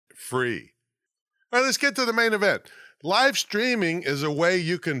free. All right, let's get to the main event. Live streaming is a way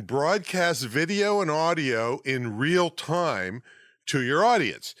you can broadcast video and audio in real time to your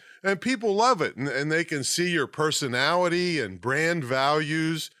audience. And people love it, and they can see your personality and brand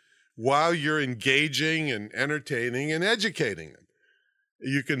values while you're engaging and entertaining and educating them.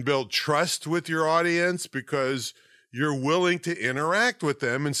 You can build trust with your audience because you're willing to interact with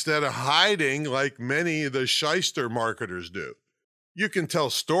them instead of hiding like many of the shyster marketers do. You can tell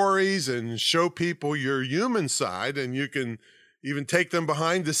stories and show people your human side, and you can even take them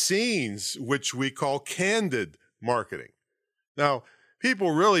behind the scenes, which we call candid marketing. Now,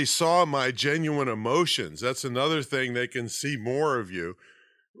 people really saw my genuine emotions. That's another thing. They can see more of you.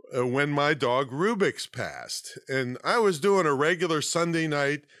 When my dog Rubik's passed, and I was doing a regular Sunday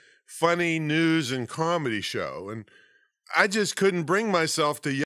night funny news and comedy show, and I just couldn't bring myself to